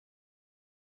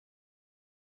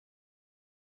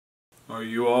Are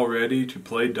you all ready to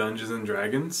play Dungeons and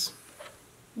Dragons?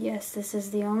 Yes, this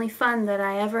is the only fun that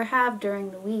I ever have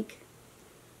during the week.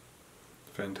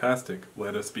 Fantastic.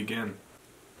 Let us begin.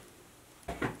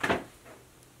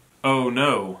 Oh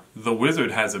no, the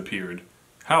wizard has appeared.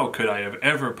 How could I have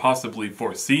ever possibly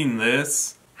foreseen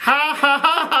this? Ha ha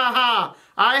ha ha ha!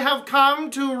 I have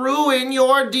come to ruin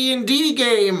your D&D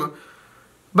game.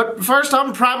 But first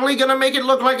I'm probably gonna make it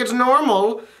look like it's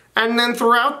normal, and then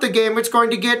throughout the game it's going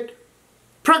to get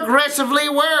progressively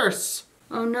worse.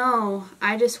 Oh no,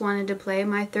 I just wanted to play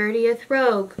my 30th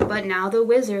rogue, but now the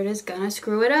wizard is gonna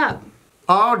screw it up.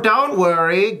 Oh, don't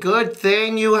worry. Good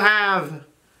thing you have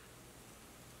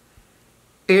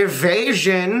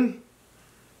evasion.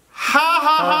 Ha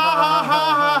ha ha ha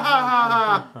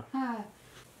ha ha ha!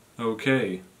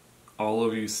 Okay, all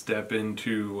of you step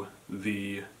into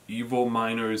the Evil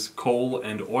Miner's coal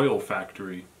and oil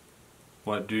factory.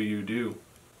 What do you do?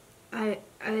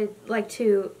 I'd like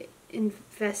to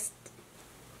investigate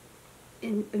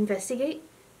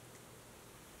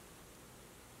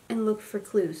and look for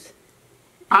clues.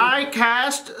 I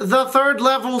cast the 3rd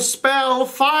level spell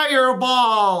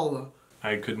Fireball.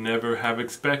 I could never have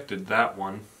expected that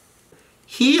one.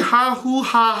 Hee ha hoo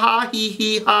ha ha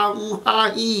hee ha hoo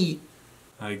ha hee.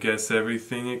 I guess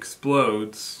everything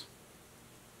explodes.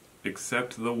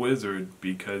 Except the wizard,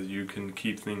 because you can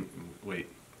keep things... Wait,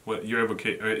 what? Your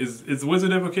evocation... Is the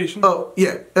wizard evocation? Oh,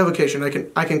 yeah, evocation.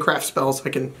 I can craft spells. I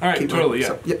can Alright, keep totally, my, yeah.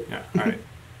 So, Yeah, alright.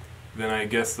 Then I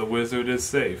guess the wizard is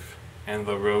safe, and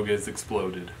the rogue is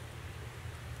exploded.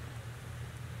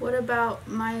 What about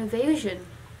my evasion?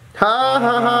 Ha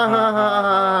ha ha ha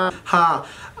ha ha.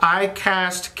 I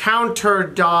cast Counter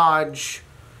Dodge.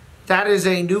 That is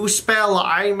a new spell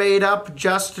I made up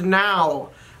just now.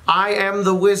 I am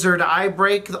the wizard. I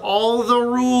break all the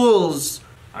rules.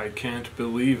 I can't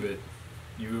believe it.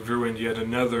 You've ruined yet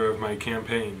another of my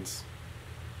campaigns.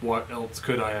 What else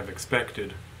could I have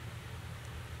expected?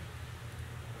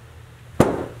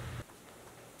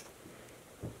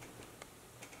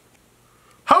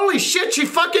 Holy shit, she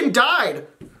fucking died!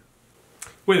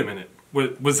 Wait a minute.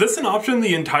 Was this an option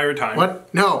the entire time?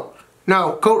 What? No.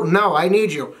 No, Colton, no, I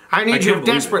need you. I need you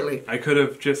desperately. I could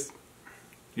have just...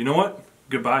 You know what?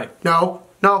 Goodbye. No,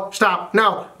 no, stop,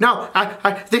 no, no,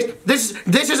 this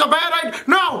is a bad idea,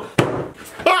 no!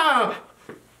 Ah!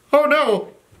 Oh no,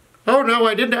 oh no,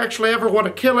 I didn't actually ever want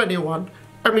to kill anyone.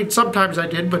 I mean, sometimes I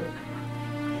did, but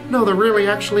no, they're really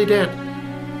actually dead.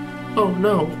 Oh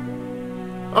no.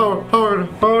 Oh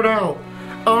no.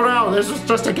 Oh no, this is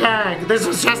just a gag. This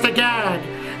is just a gag.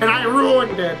 And I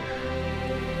ruined it.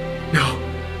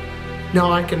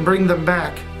 No, I can bring them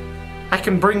back. I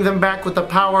can bring them back with the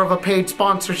power of a paid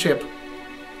sponsorship.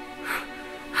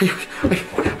 I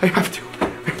have to.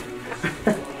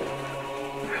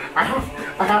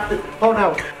 I have to. Oh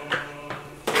no.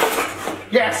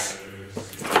 Yes!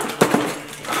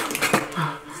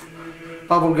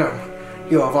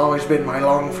 Bubblegum, you have always been my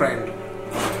long friend.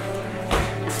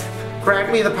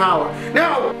 Grant me the power.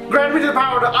 No! Grant me the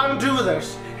power to undo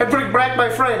this and bring back my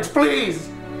friends, please!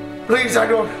 Please, I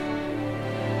don't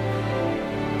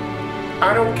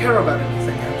care about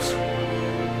anything else.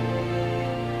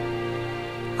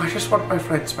 I just want my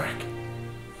friends back.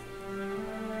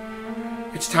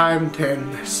 It's time to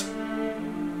end this.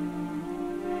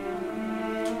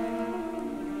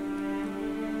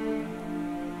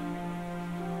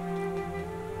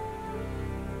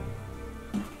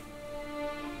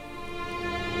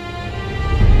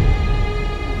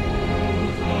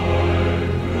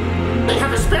 I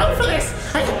have a spell for this!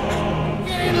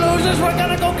 Losers, we're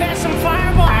gonna go cast some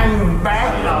fireball! I'm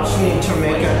bad. I'll need to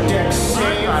make a dex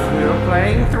save. I thought we were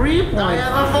playing 3 points. I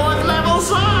have a 4th level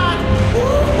sword!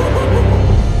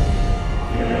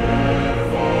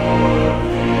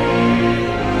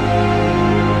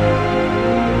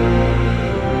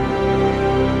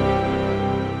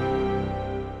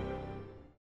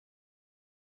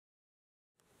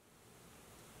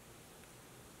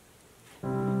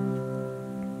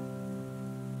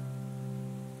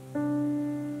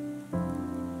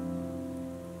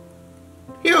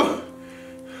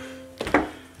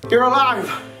 You're alive.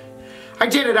 I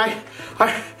did it. I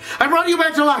brought you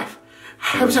back to life.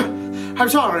 I'm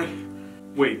sorry.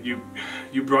 Wait, you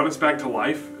brought us back to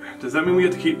life? Does that mean we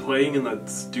have to keep playing in that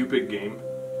stupid game?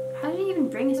 How did you even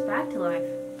bring us back to life?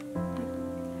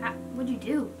 What'd you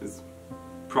do? It's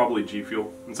probably G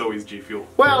Fuel. It's always G Fuel.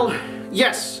 Well,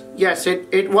 yes,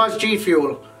 it was G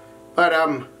Fuel, but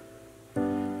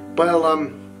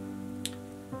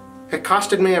it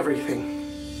costed me everything.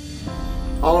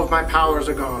 All of my powers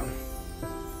are gone.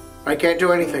 I can't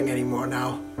do anything anymore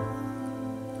now.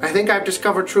 I think I've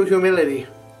discovered true humility.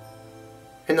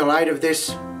 in the light of this,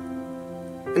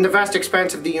 in the vast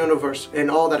expanse of the universe, and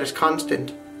all that is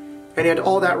constant, and yet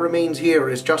all that remains here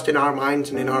is just in our minds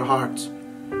and in our hearts.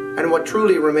 And what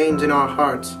truly remains in our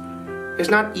hearts is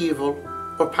not evil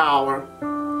or power,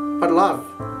 but love.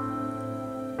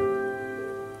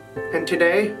 And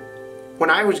today, when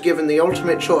I was given the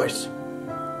ultimate choice,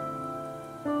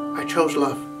 I chose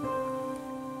love.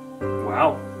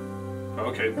 Wow.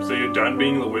 Okay, so you're done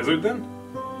being the wizard then?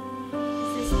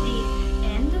 Is this the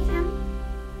end of him?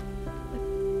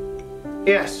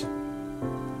 Yes.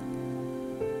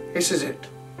 This is it.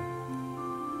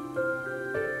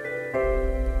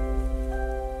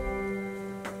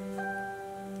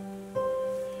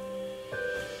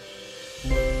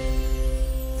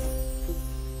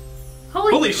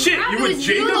 Holy shit, crap, you it were was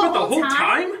you Jacob the whole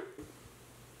time?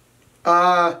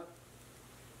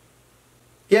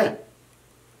 Yeah.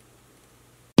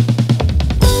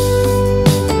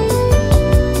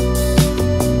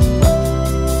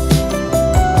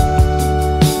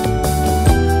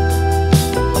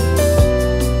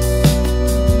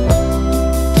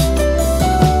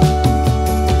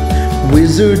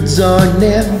 Wizards are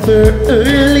never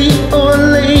early or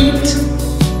late,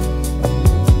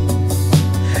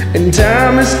 and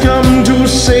time has come to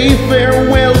say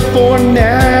farewell for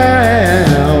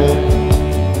now.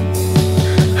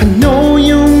 I know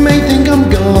you may think I'm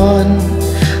gone,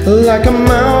 like I'm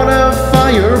out of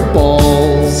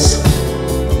fireballs,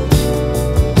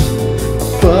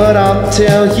 but I'll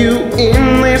tell you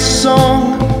in this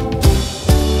song,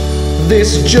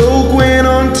 this joke went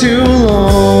on too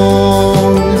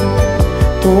long.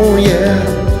 Oh yeah.